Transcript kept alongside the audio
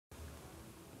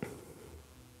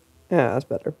Yeah, that's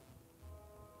better.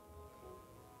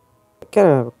 I kind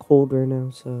of have a cold right now,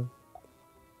 so...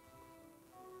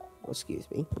 Oh, excuse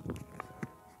me.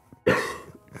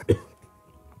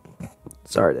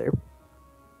 Sorry there.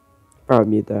 Probably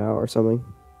mute that out or something.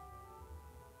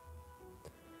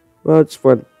 Well, I just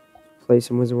want to play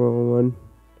some Wizard101.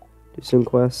 Do some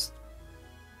quests.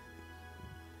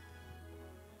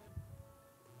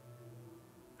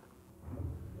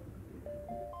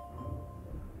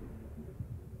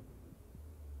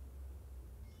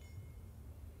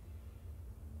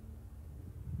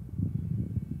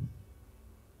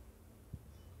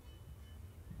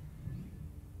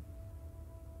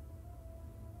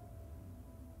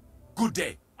 Good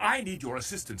day. I need your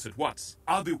assistance at once.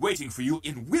 I'll be waiting for you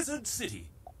in Wizard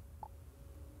City.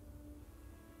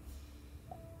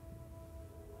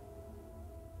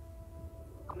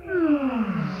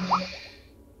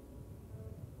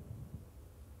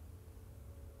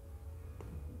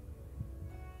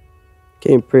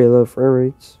 Getting pretty low frame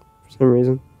rates for some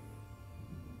reason.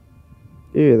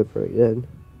 Yeah, they're pretty good.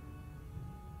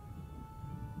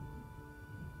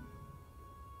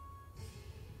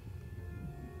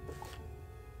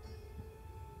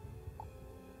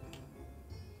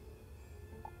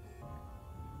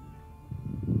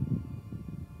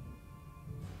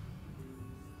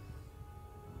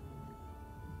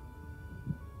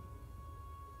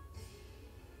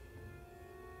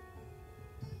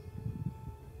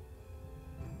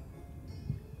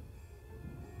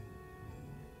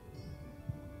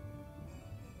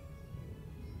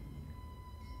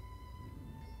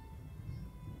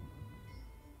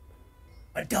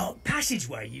 A dark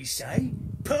passageway, you say?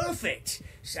 Perfect!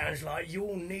 Sounds like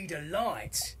you'll need a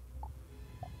light.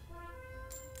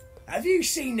 Have you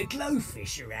seen the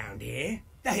glowfish around here?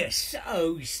 They are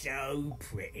so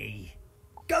pretty.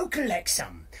 Go collect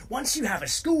some. Once you have a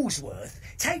school's worth,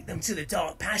 take them to the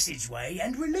dark passageway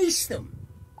and release them.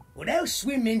 Or they'll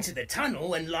swim into the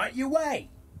tunnel and light your way.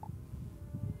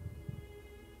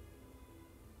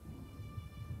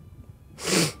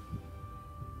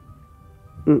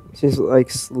 Seems like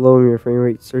slowing your frame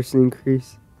rate starts to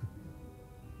increase.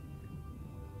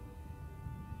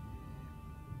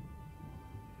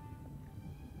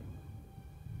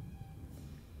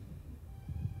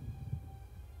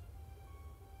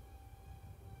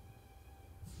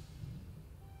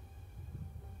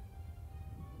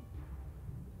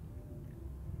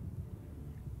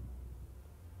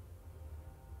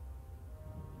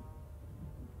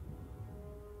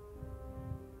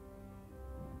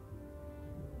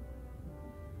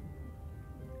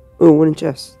 Oh, wooden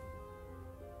chest.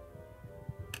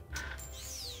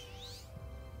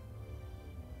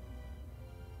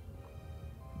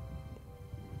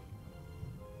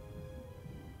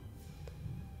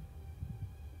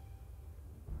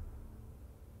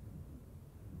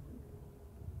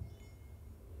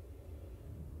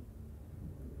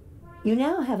 You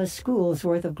now have a school's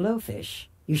worth of glowfish.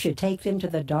 You should take them to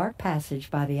the dark passage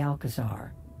by the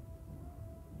Alcazar.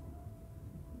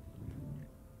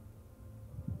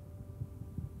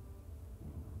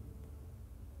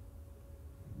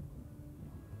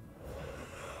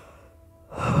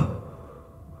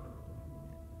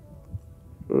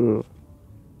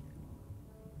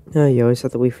 No, you always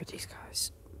have to wait for these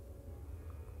guys.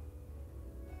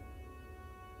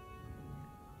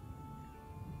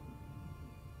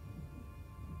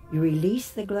 You release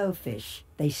the glowfish.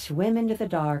 They swim into the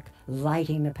dark,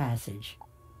 lighting the passage.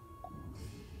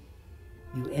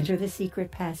 You enter the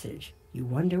secret passage. You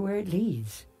wonder where it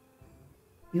leads.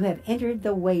 You have entered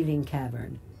the Wailing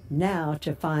Cavern. Now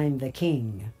to find the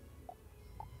king.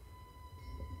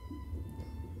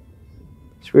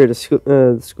 It's weird, the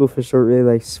schoolfish don't really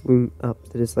like swim up,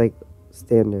 they just like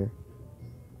stand there.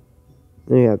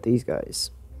 Then you have these guys.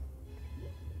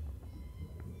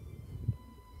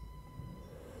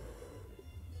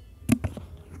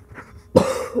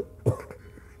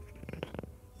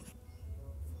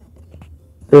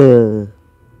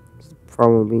 It's the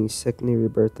problem with being sick near your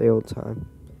birthday all the time.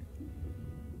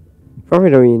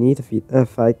 Probably don't even need to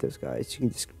fight those guys. You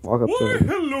can just walk up to them.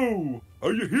 Hello!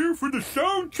 Are you here for the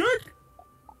sound check?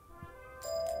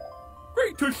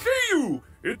 Great to see you!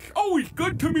 It's always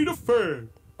good to meet a fan.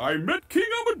 I met King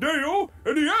Amadeo,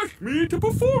 and he asked me to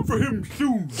perform for him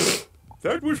soon.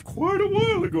 That was quite a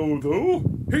while ago, though.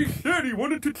 He said he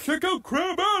wanted to check out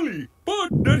Crab Alley, but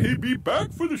that he'd be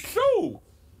back for the show.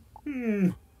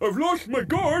 I've lost my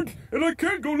guards, and I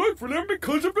can't go look for them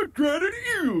because of the dreaded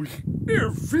eels.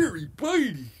 They're very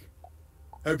bitey.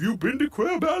 Have you been to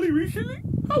Crab Alley recently?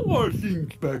 How are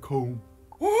things back home?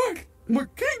 What? My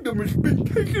kingdom has been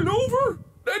taken over?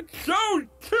 That sounds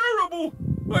terrible.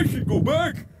 I should go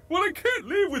back. Well, I can't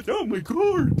live without my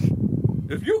guards.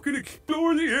 If you can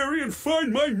explore the area and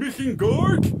find my missing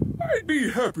guards, I'd be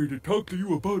happy to talk to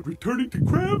you about returning to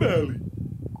Crab Alley.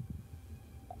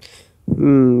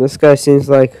 This guy seems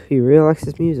like he really likes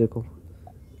his musical.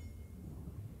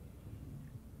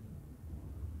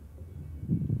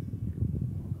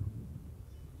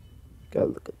 Gotta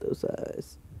look at those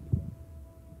eyes.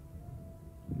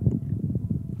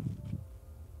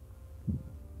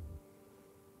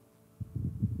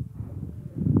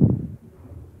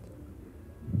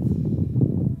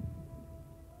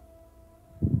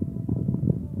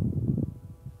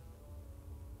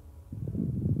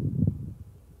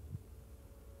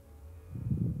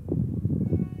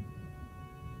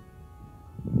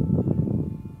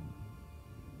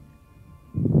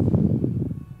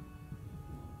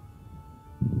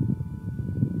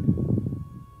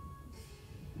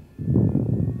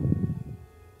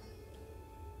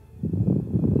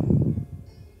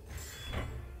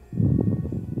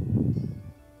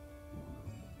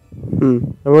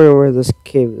 I wonder where this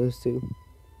cave goes to.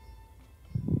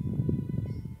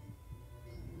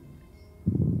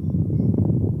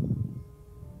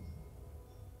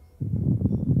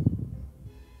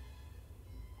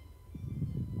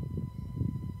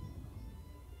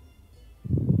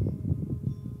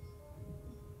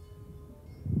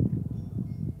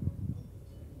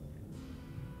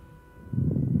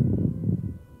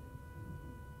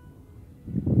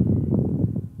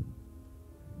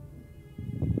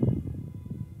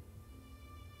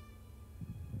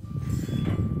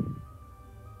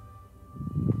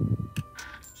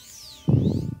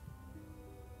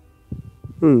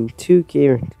 Two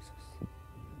cave entrances.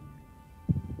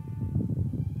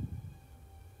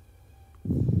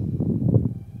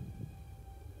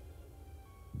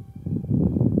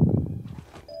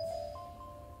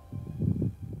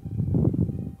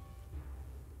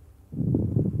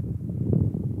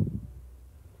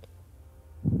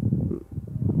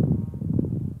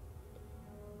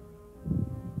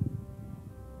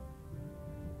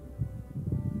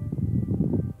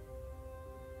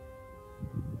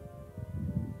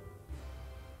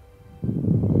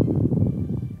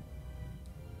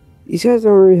 These guys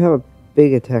don't really have a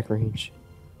big attack range.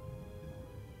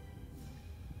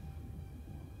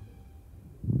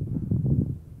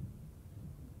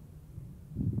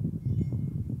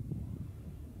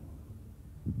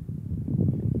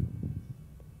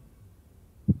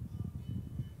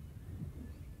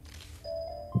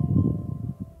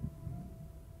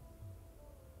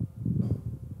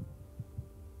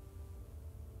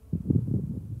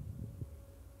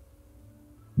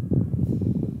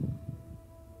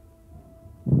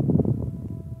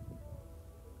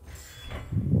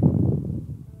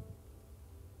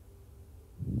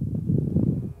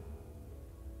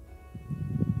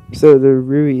 So there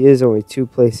really is only two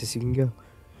places you can go.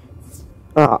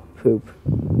 Ah, poop.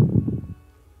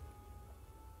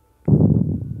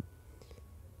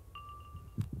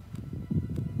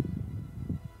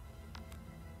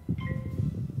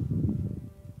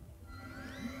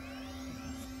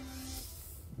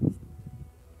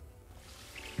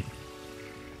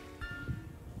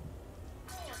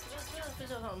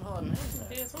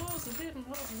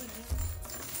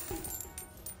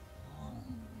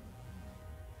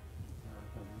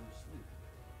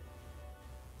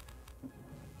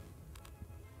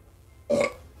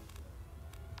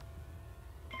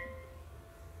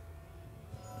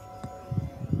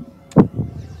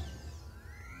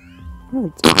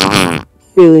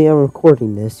 Really, I'm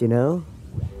recording this, you know?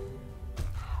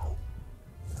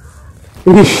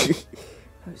 Oh, shit,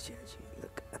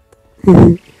 look at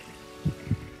that.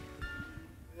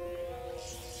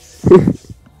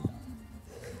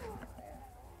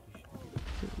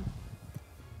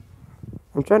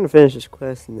 I'm trying to finish this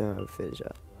quest and now I'll finish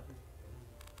up.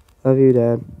 Love you,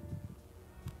 Dad.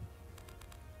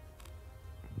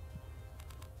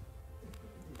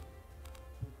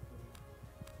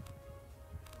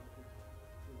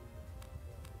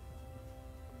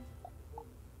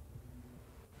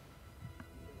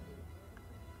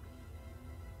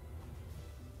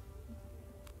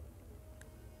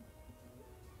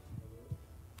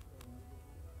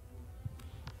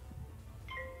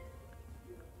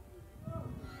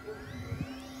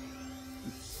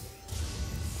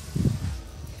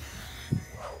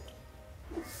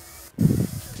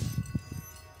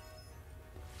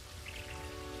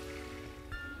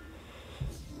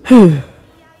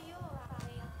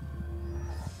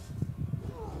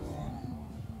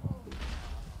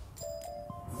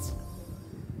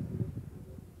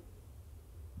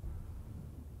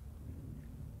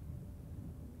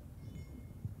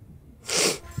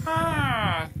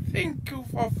 Ah, thank you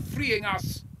for freeing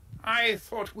us. I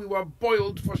thought we were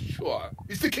boiled for sure.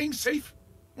 Is the king safe?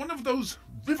 One of those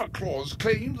river claws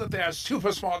claimed that their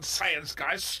super smart science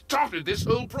guy started this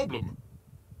whole problem.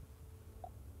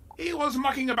 He was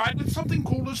mucking about with something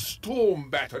called a storm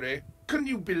battery. Can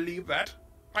you believe that?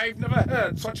 I've never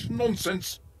heard such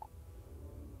nonsense.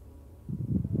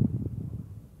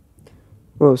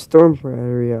 Well, storm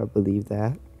battery, I believe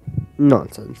that.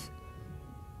 Nonsense.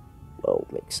 Well,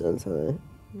 makes sense, huh?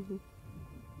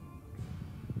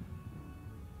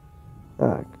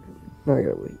 Ah, now I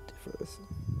gotta wait for this.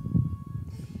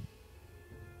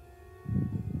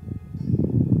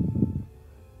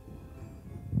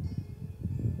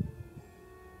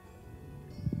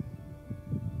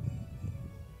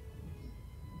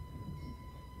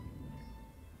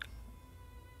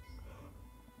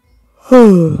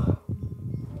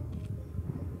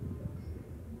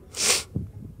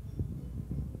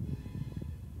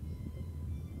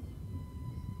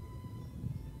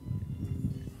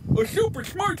 A super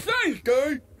smart science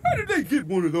guy? How did they get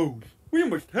one of those? We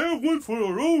must have one for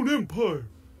our own empire.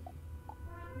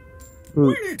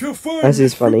 We need to find That's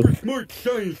this just funny. super smart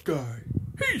science guy.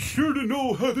 He's sure to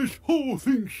know how this whole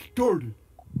thing started.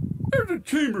 There's a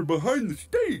chamber behind the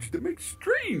stage that makes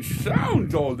strange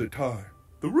sounds all the time.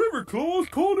 The river claws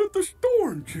called it the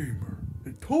storm chamber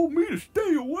and told me to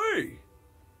stay away.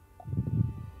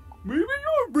 Maybe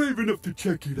you're brave enough to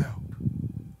check it out.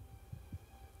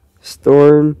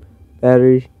 Storm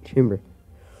battery chamber.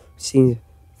 Seems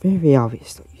very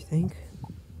obvious, don't you think?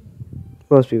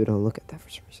 Most people don't look at that for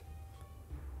some reason.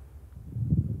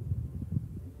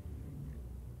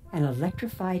 An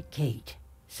electrified gate.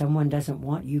 Someone doesn't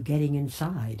want you getting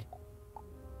inside.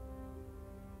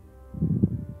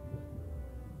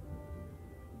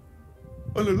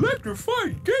 An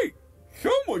electrified gate?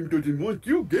 Someone doesn't want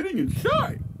you getting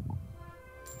inside.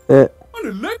 An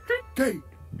electric gate?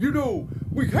 You know,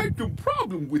 we had some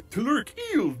problem with telluric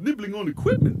eels nibbling on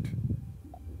equipment.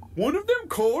 One of them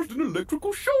caused an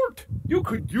electrical short. You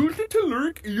could use the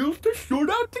telluric eels to short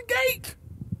out the gate.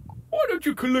 Why don't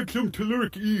you collect some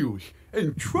telluric eels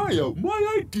and try out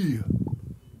my idea?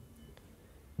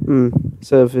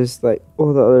 So if it's like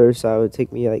all the other side, it would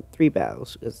take me like 3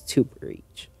 battles. It's 2 per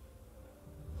each.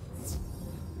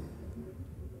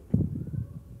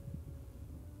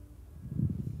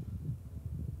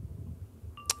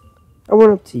 I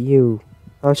went up to you.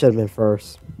 I should have been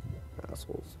first.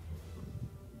 Assholes.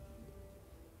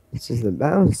 This is the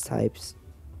balance types.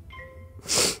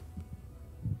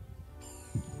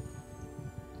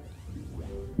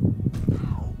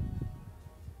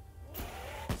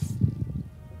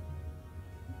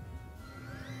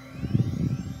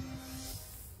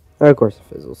 Of course it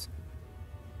fizzles.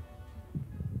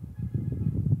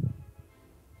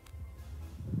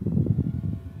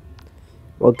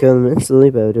 Won't kill them instantly,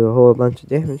 but it'll do a whole bunch of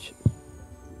damage.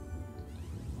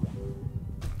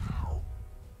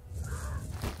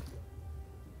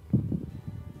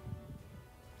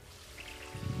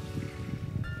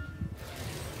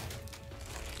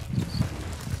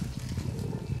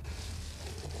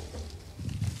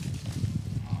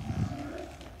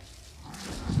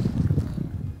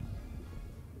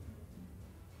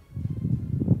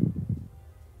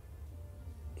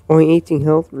 Only 18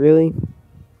 health, really?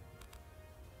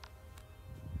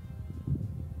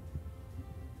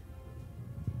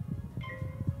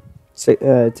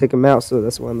 Take him out, so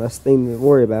that's one less thing to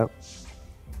worry about.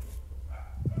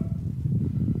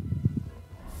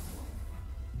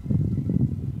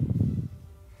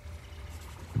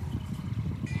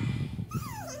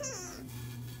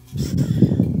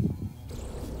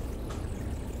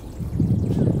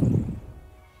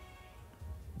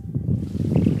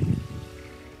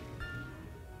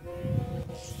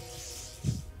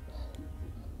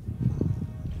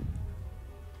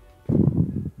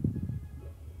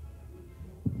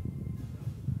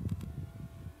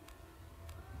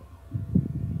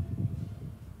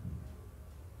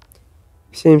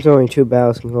 Seems only 2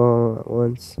 battles can go on at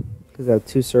once, because I have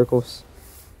 2 circles.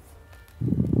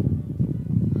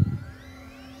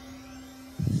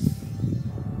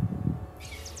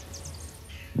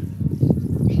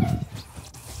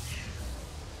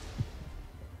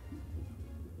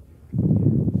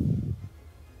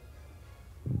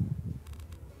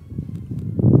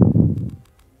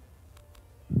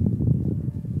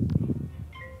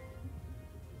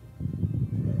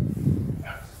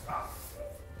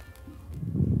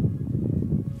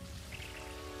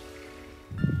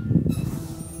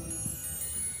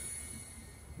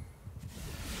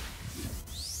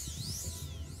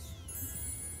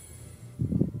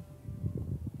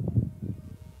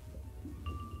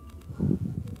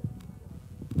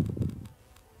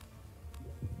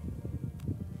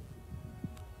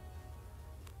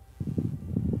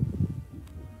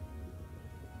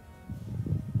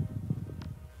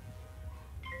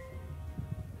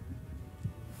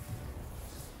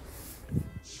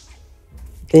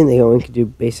 think they only could do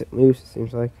basic moves, it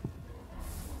seems like.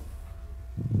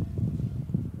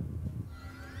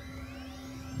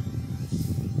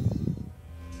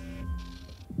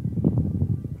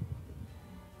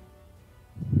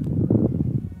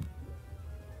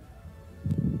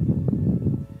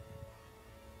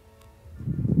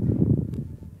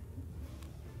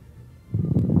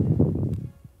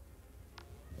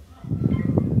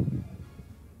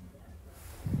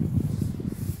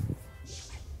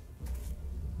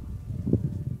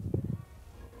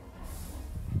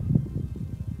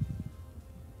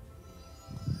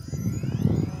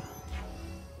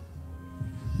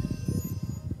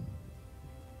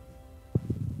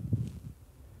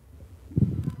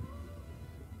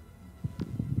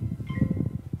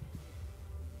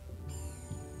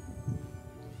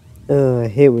 I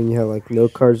hate when you have like no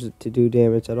cards to do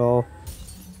damage at all.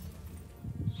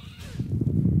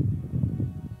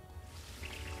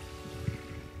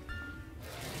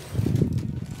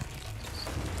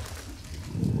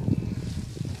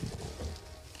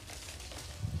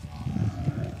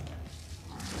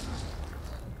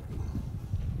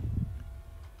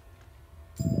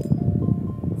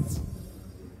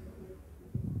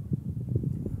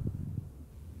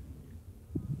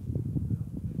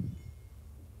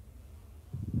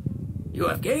 You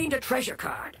have gained a treasure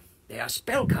card. They are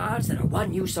spell cards that are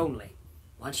one use only.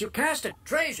 Once you cast a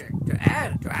treasure to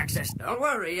add to access, don't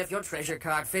worry if your treasure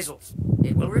card fizzles.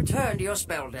 It will return to your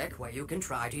spell deck where you can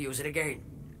try to use it again.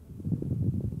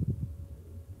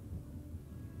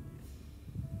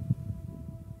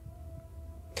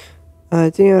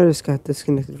 I think I just got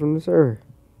disconnected from the server.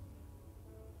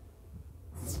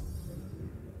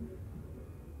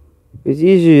 Because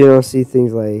usually you don't see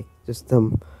things like just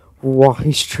them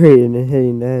walking straight in and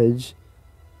hitting the edge.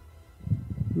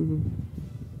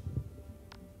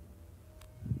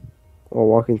 Or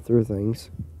walking through things.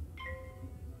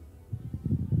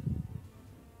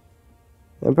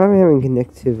 I'm probably having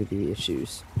connectivity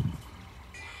issues.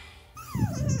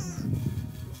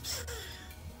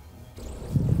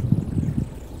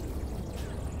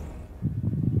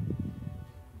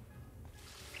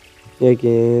 Yeah,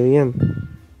 again.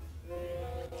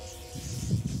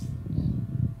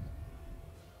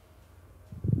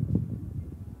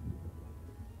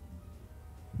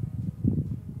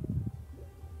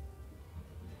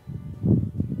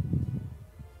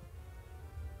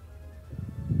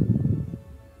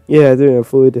 Yeah, they're not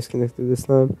fully disconnected this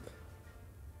time.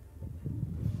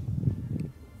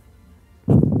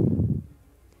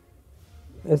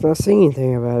 It's not saying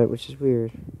anything about it, which is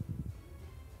weird.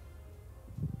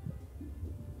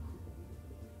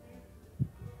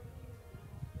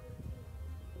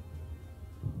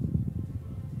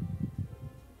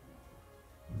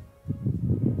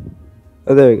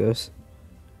 Oh, there it goes.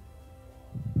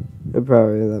 It'll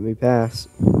probably let me pass.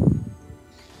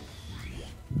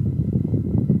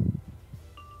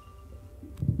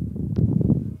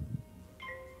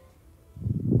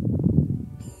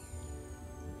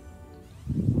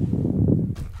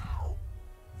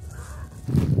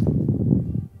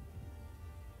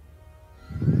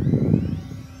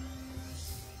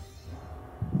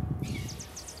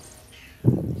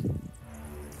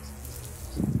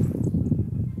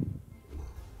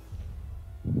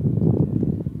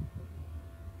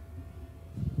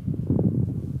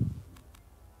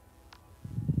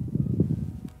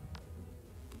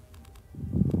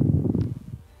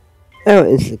 I'll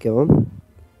instantly kill him.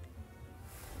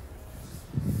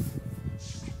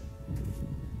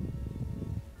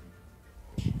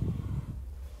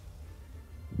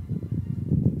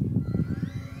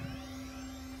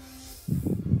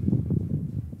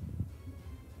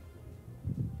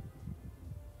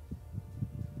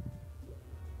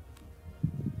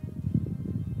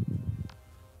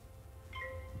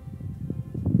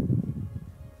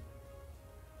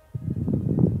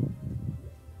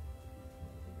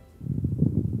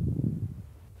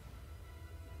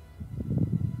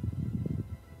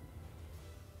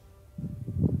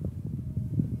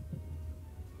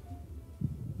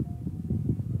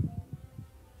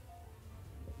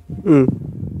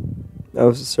 That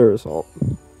was a service halt.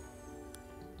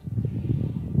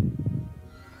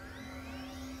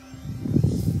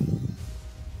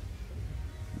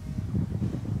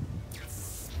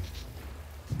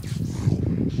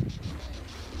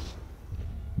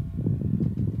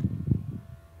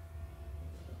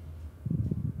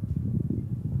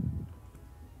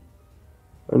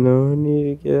 Oh no, I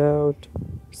need to get out.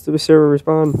 Stupid server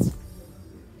respawn.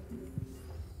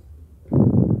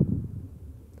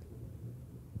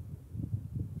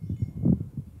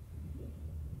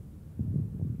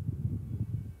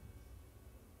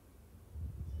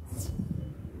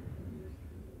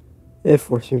 It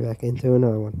forced me back into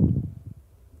another one.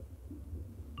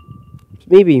 It's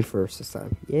me being first this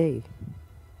time. Yay.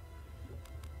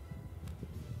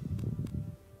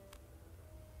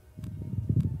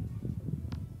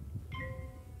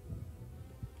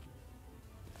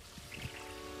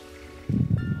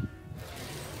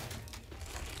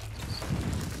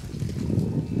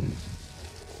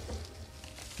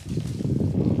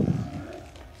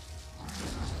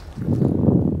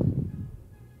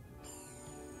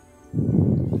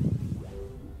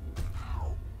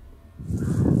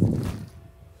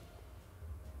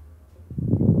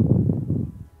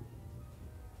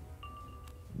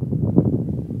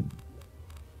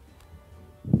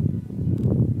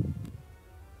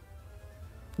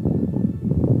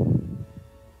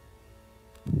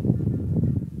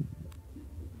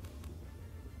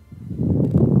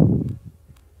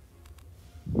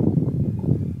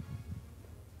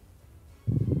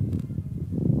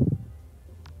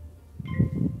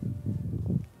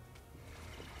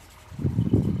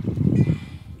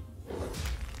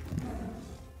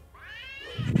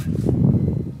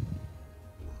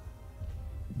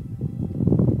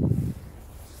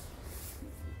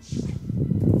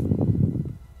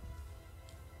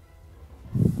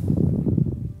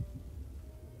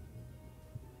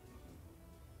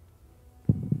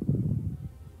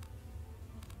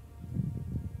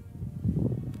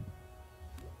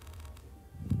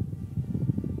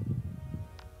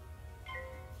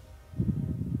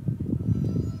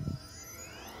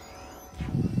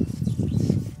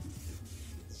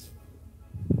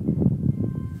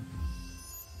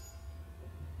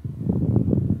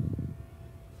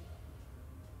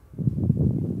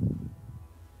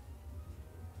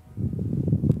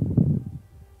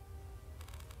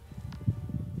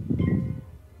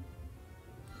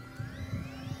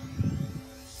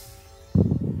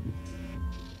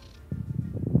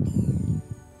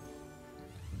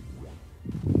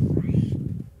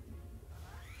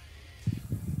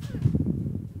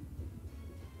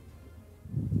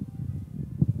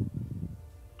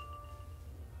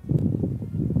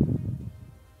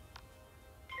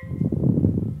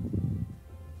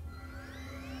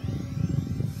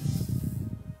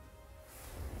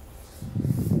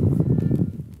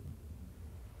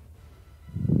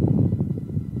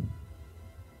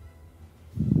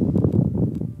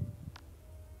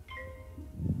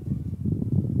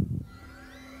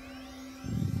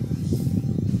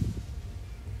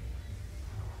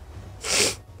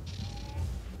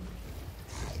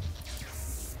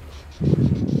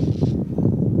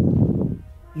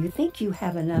 You think you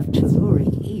have enough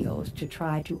telluric eels to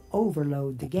try to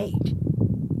overload the gate.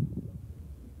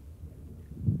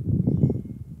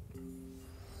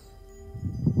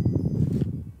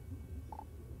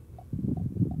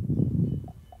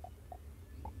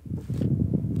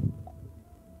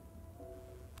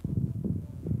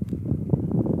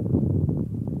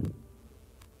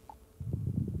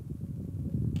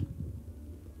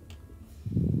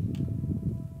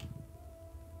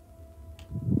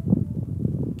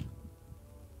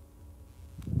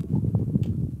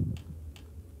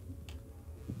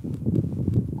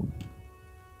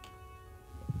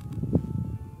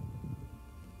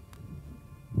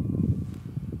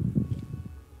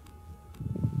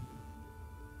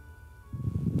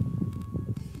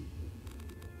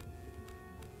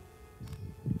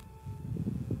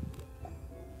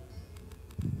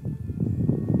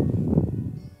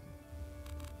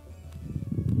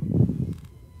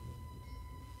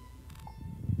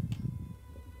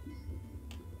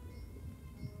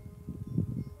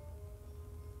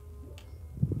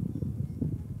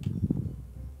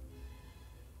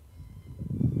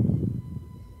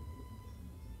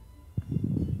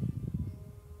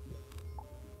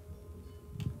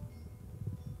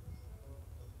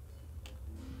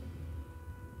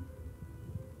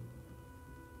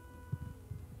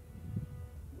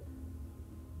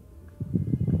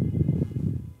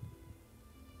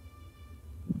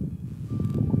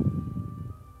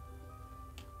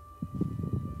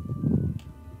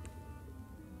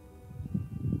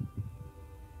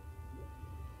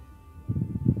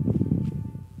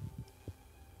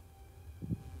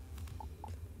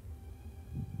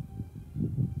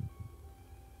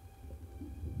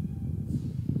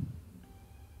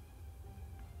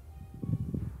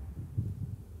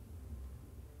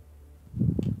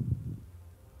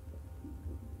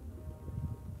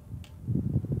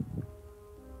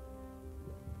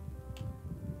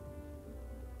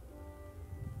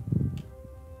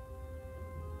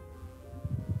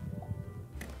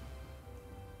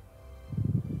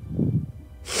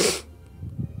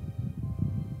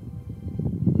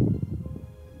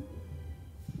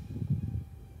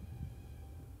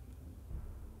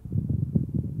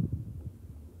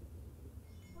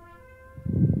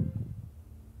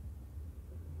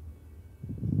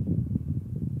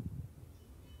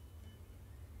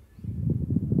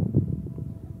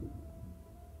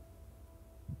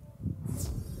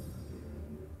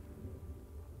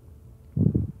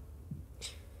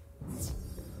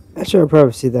 Actually, I'll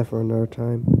probably see that for another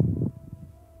time.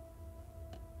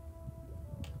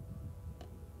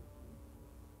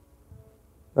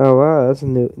 Oh wow,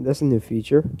 that's a new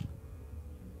feature.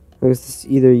 I guess this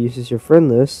either uses your friend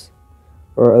list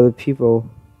or other people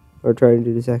are trying to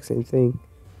do the exact same thing.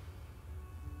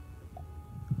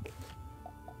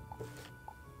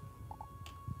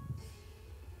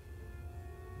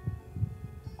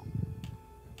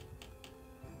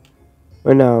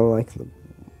 Right now, like the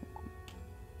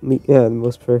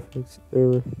most perfect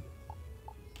server.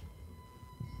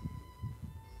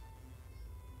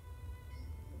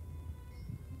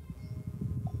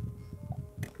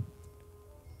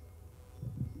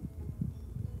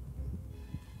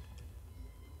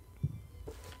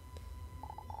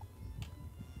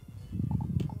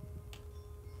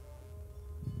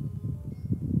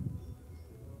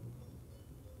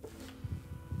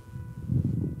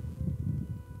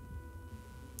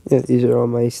 Yeah, these are all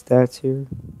my stats here.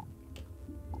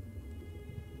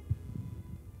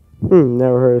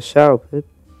 Never heard of Shadow Pip.